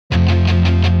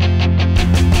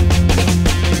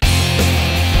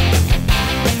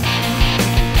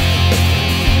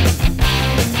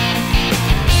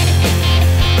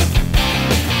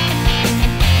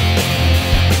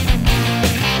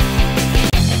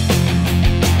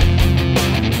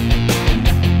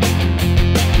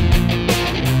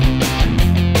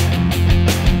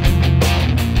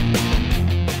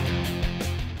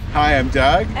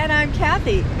Doug. And I'm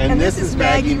Kathy. And this is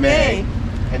Maggie Mae.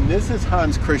 And this is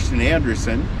Hans Christian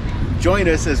Andersen. Join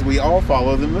us as we all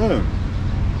follow the moon.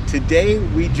 Today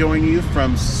we join you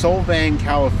from Solvang,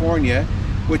 California,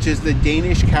 which is the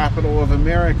Danish Capital of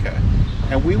America.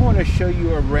 And we want to show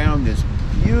you around this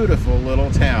beautiful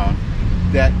little town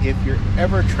that if you're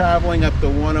ever traveling up the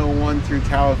 101 through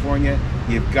California,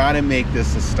 you've got to make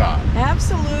this a stop.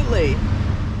 Absolutely.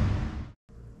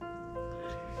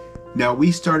 Now,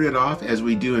 we started off, as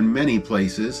we do in many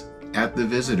places, at the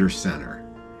visitor center.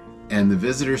 And the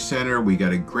visitor center, we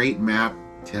got a great map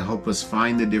to help us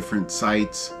find the different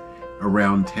sites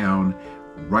around town.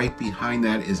 Right behind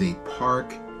that is a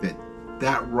park.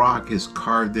 That rock is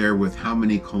carved there with how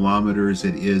many kilometers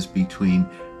it is between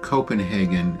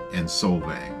Copenhagen and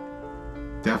Solvang.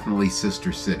 Definitely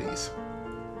sister cities.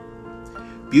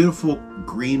 Beautiful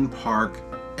green park.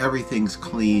 Everything's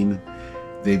clean.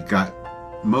 They've got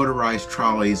motorized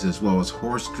trolleys as well as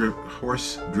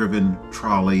horse-driven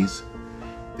trolleys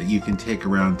that you can take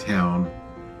around town.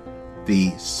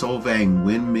 The Solvang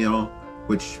windmill,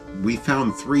 which we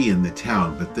found 3 in the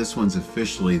town, but this one's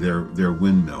officially their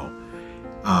windmill,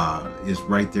 is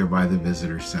right there by the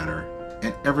visitor center.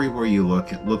 And everywhere you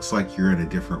look, it looks like you're in a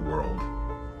different world.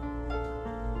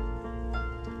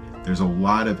 There's a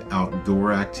lot of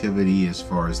outdoor activity as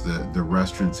far as the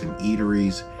restaurants and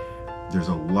eateries. There's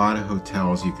a lot of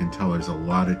hotels. You can tell there's a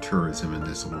lot of tourism in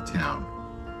this little town.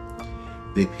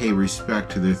 They pay respect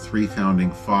to their 3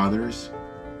 founding fathers.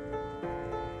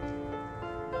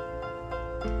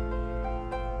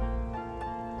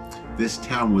 This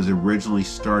town was originally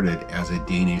started as a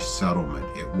Danish settlement.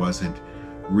 It wasn't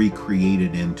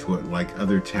recreated into it like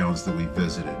other towns that we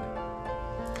visited.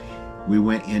 We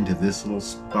went into this little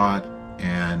spot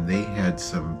and they had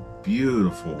some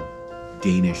beautiful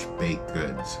Danish baked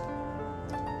goods.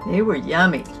 They were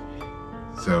yummy.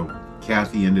 So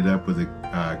Kathy ended up with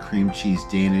a cream cheese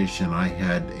Danish, and I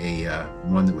had a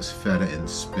one that was feta and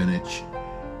spinach.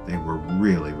 They were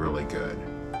really, really good.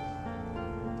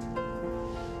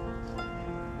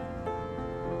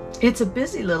 It's a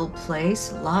busy little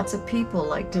place. Lots of people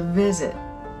like to visit.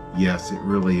 Yes, it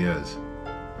really is.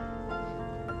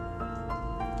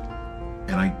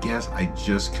 And I guess I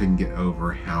just couldn't get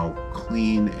over how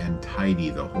clean and tidy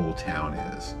the whole town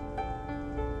is.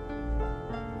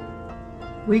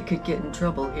 We could get in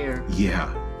trouble here.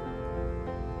 Yeah.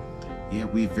 Yeah,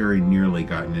 we've very nearly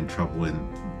gotten in trouble in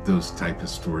those type of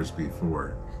stores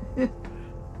before.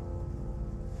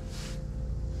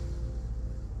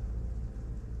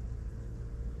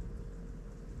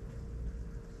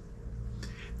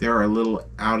 There are little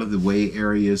out-of-the-way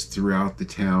areas throughout the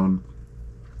town.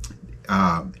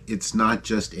 It's not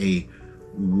just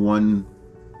one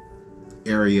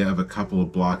area of a couple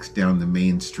of blocks down the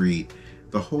main street.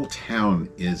 The whole town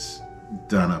is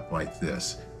done up like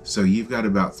this. So you've got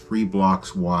about 3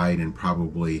 blocks wide and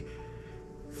probably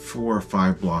 4 or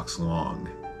 5 blocks long.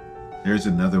 There's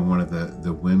another one of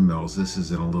the windmills. This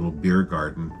is in a little beer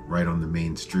garden right on the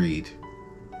main street.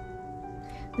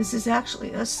 This is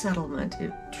actually a settlement.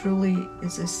 It truly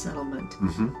is a settlement.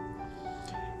 Mm-hmm.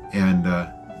 And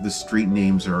the street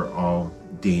names are all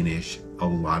Danish. A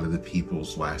lot of the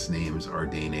people's last names are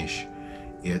Danish.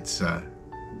 It's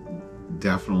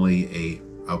definitely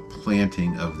a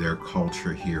planting of their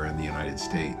culture here in the United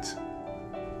States.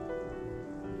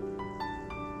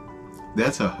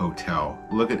 That's a hotel.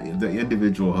 Look at the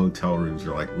individual hotel rooms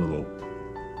are like little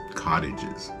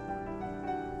cottages.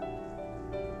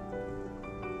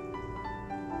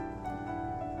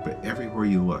 But everywhere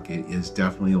you look, it is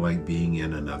definitely like being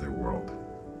in another world.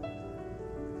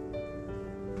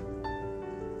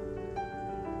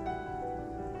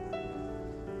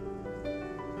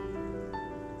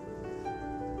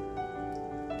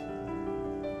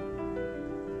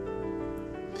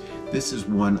 This is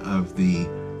one of the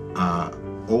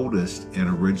oldest and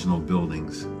original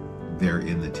buildings there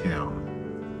in the town.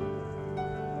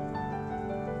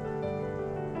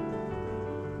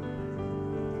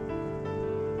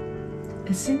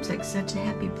 It seems like such a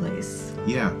happy place.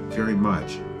 Yeah, very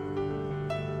much.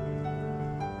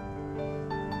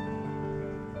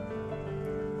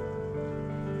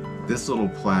 This little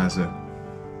plaza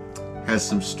has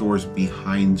some stores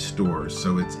behind stores,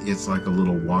 so it's like a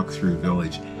little walk-through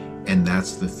village, and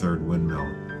that's the 3rd windmill.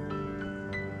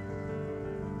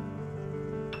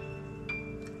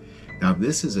 Now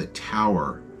this is a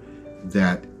tower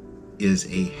that is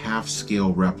a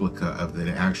half-scale replica of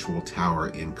the actual tower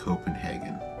in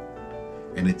Copenhagen.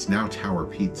 And it's now Tower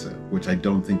Pizza, which I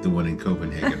don't think the one in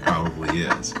Copenhagen probably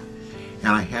is. And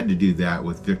I had to do that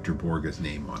with Victor Borge's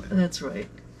name on it. That's right.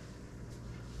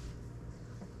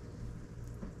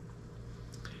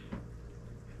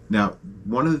 Now,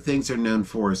 one of the things they're known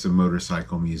for is the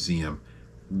motorcycle museum.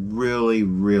 Really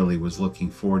was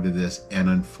looking forward to this, and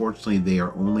unfortunately they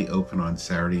are only open on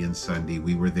Saturday and Sunday.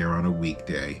 We were there on a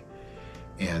weekday,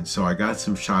 and so I got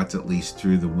some shots at least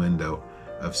through the window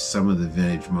of some of the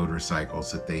vintage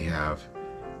motorcycles that they have.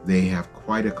 They have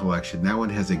quite a collection. That one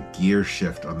has a gear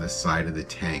shift on the side of the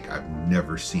tank. I've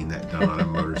never seen that done on a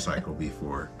motorcycle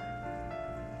before.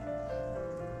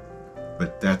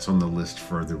 But that's on the list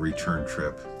for the return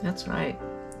trip. That's right.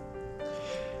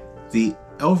 The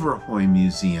Elverjoy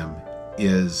Museum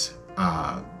is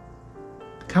a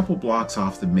couple blocks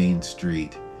off the main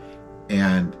street,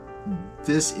 and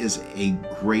this is a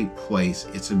great place.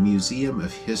 It's a museum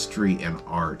of history and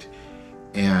art,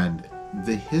 and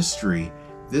the history,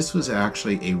 this was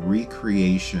actually a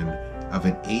recreation of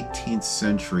an 18th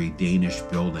century Danish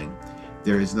building.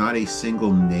 There is not a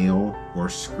single nail or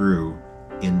screw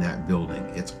in that building.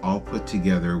 It's all put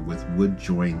together with wood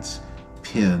joints,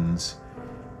 pins,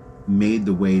 made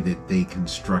the way that they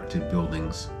constructed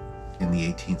buildings in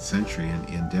the 18th century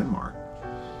in Denmark.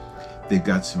 They've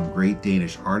got some great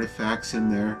Danish artifacts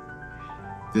in there.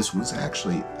 This was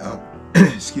actually,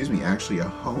 actually a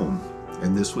home,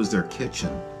 and this was their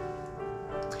kitchen.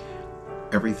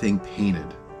 Everything painted.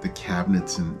 The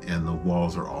cabinets and the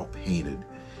walls are all painted.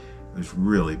 It was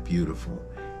really beautiful.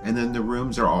 And then the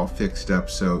rooms are all fixed up,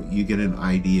 so you get an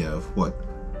idea of what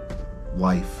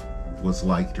life was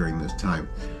like during this time.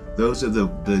 Those are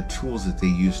the tools that they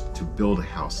used to build a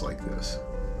house like this.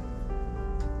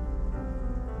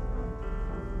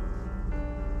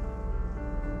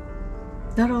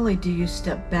 Not only do you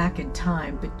step back in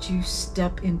time, but you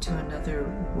step into another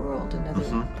world,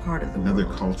 another part of the world.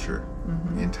 Another culture,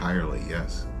 entirely,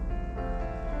 yes.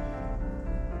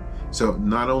 So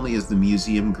not only is the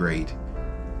museum great,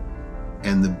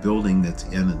 and the building that's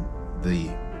in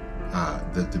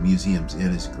that the museum's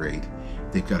in is great.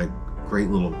 They've got a great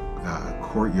little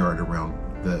courtyard around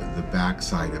the back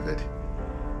side of it,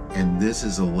 and this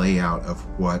is a layout of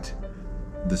what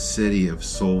the city of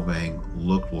Solvang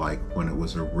looked like when it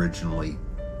was originally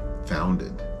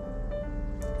founded.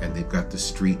 And they've got the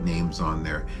street names on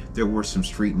there. There were some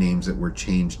street names that were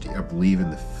changed, I believe, in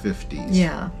the 50s.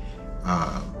 Yeah.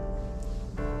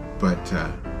 But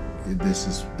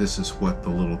this is what the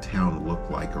little town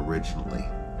looked like originally.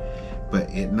 But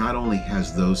it not only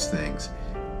has those things,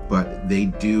 but they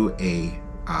do an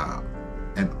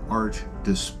art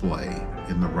display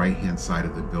in the right-hand side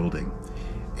of the building.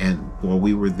 And while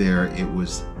we were there, it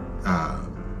was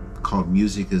called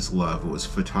Music is Love. It was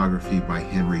photography by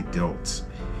Henry Diltz.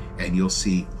 And you'll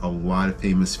see a lot of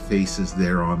famous faces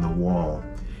there on the wall.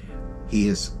 He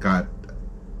has got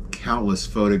countless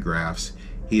photographs.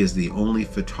 He is the only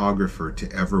photographer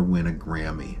to ever win a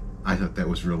Grammy. I thought that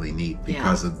was really neat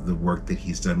because of the work that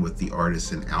he's done with the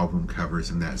artists and album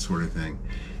covers and that sort of thing.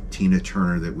 Tina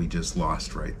Turner, that we just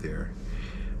lost right there.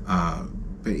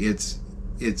 But it's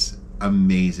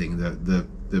amazing.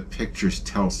 The pictures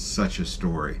tell such a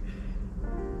story.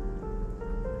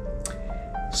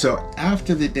 So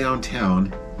after the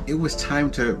downtown, it was time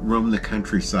to roam the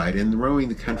countryside. And roaming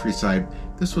the countryside,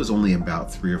 this was only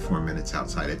about 3 or 4 minutes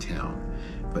outside of town.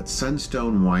 But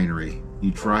Sunstone Winery, you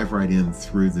drive right in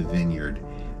through the vineyard.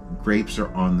 Grapes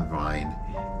are on the vine.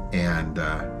 And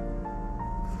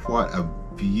what a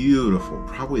beautiful,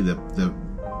 probably the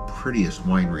prettiest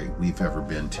winery we've ever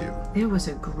been to. It was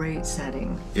a great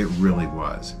setting. It really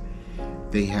was.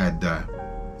 They had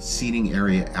seating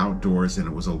area outdoors, and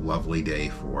it was a lovely day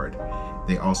for it.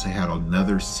 They also had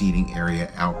another seating area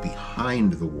out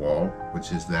behind the wall,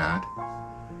 which is that.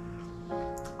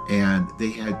 And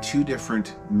they had 2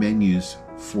 different menus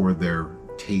for their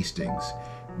tastings.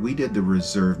 We did the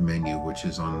reserve menu, which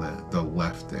is on the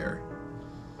left there.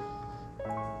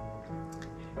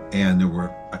 And there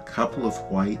were a couple of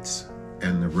whites,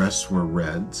 and the rest were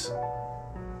reds.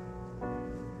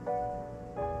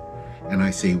 And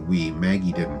I say we,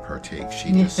 Maggie didn't partake.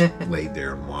 She just laid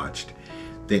there and watched.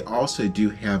 They also do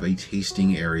have a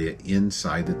tasting area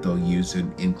inside that they'll use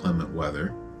in inclement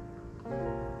weather.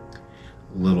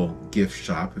 A little gift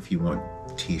shop if you want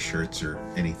t-shirts or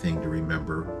anything to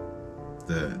remember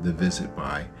the visit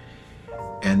by.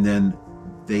 And then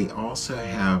they also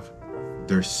have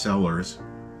their cellars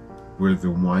where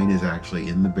the wine is actually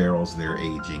in the barrels they're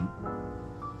aging.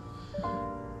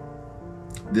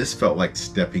 This felt like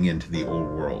stepping into the old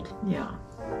world. Yeah.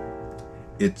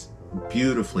 It's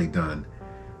beautifully done.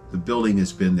 The building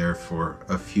has been there for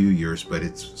a few years, but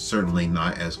it's certainly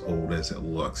not as old as it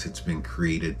looks. It's been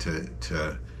created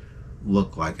to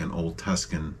look like an old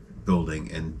Tuscan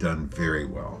building and done very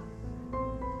well.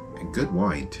 And good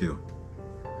wine, too.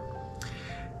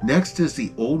 Next is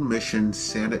the Old Mission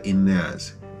Santa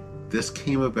Ines. This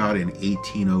came about in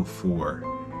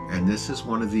 1804, and this is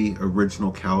one of the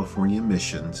original California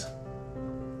missions.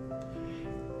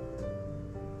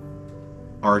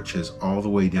 Arches all the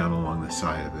way down along the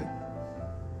side of it,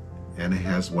 and it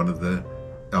has one of the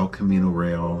El Camino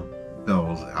rail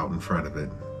bells out in front of it.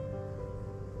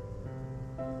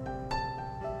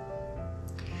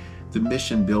 The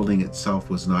mission building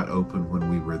itself was not open when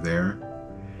we were there,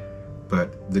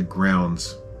 but the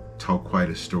grounds tell quite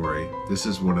a story. This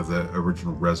is one of the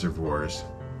original reservoirs.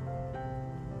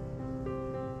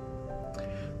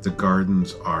 The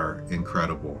gardens are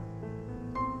incredible.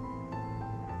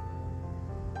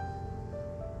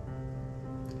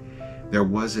 There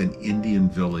was an Indian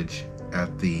village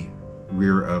at the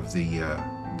rear of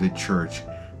the church.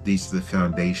 These are the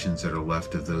foundations that are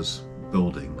left of those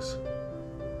buildings.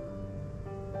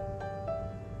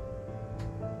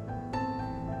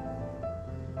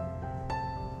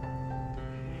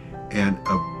 And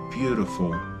a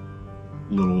beautiful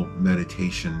little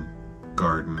meditation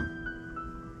garden.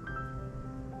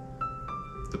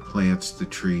 The plants, the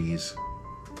trees.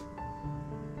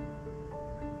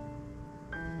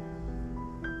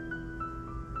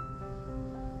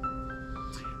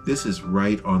 This is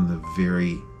right on the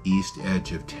very east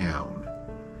edge of town.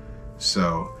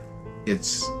 So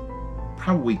it's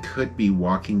probably could be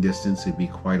walking distance. It'd be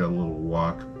quite a little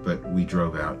walk, but we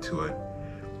drove out to it.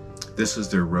 This is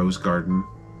their rose garden.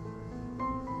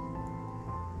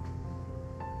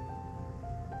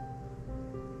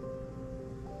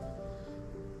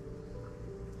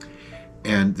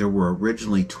 And there were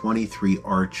originally 23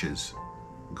 arches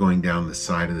going down the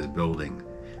side of the building.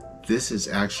 This is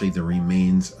actually the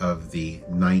remains of the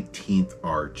 19th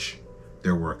arch.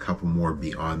 There were a couple more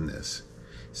beyond this.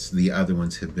 So the other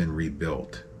ones have been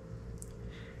rebuilt.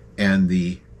 And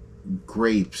the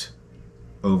grapes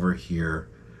over here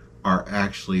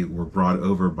were brought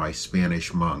over by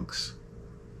Spanish monks.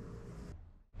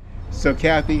 So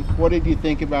Cathy, what did you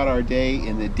think about our day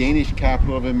in the Danish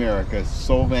Capital of America,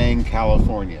 Solvang,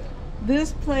 California?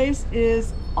 This place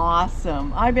is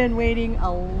awesome. I've been waiting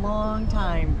a long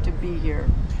time to be here.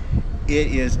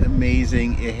 It is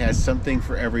amazing. It has something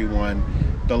for everyone.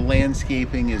 The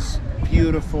landscaping is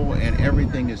beautiful and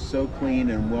everything is so clean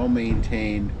and well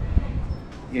maintained.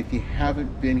 If you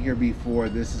haven't been here before,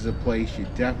 this is a place you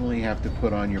definitely have to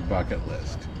put on your bucket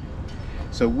list.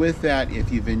 So with that,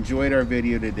 if you've enjoyed our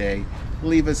video today,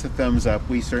 leave us a thumbs up.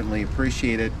 We certainly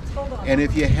appreciate it. And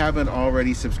if you haven't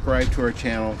already subscribed to our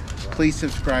channel, please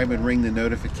subscribe and ring the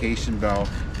notification bell.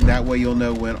 And that way you'll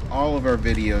know when all of our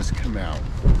videos come out.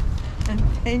 And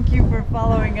thank you for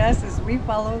following us as we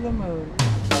follow the moon.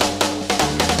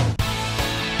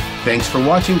 Thanks for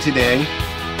watching today.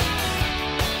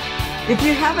 If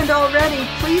you haven't already,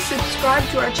 please subscribe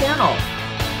to our channel.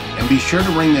 And be sure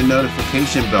to ring the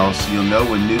notification bell so you'll know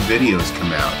when new videos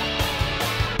come out.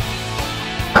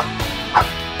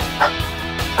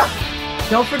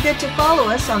 Don't forget to follow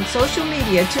us on social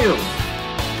media too.